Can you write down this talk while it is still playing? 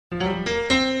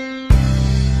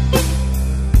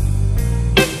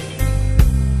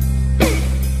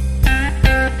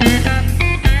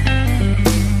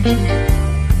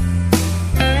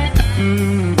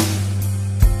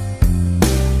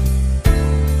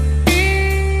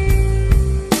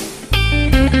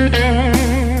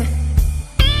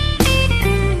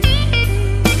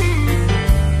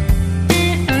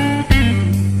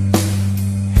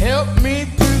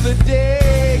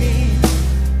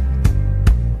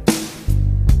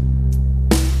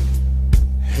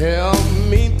held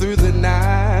me through the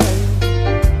night.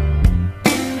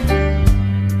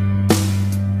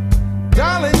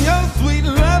 Darling, your sweet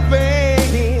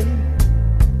loving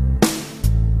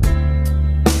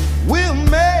will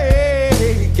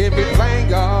make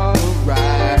everything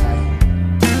alright.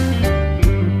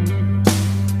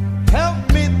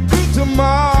 Help me through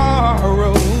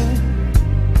tomorrow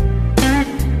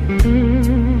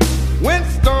when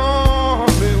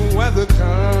stormy weather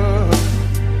comes,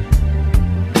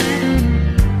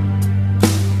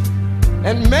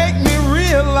 and make me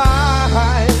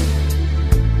realize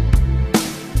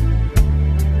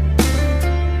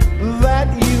that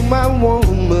you my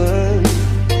woman.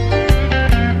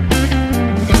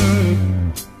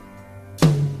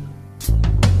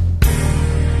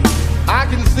 I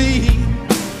can see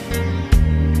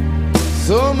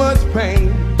so much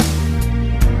pain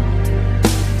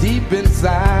deep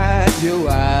inside your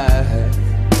eyes.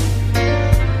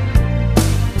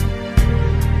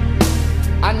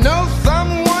 I know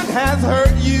someone has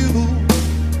hurt you.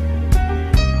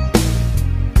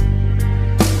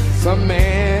 Some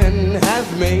man has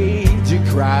made you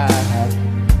cry.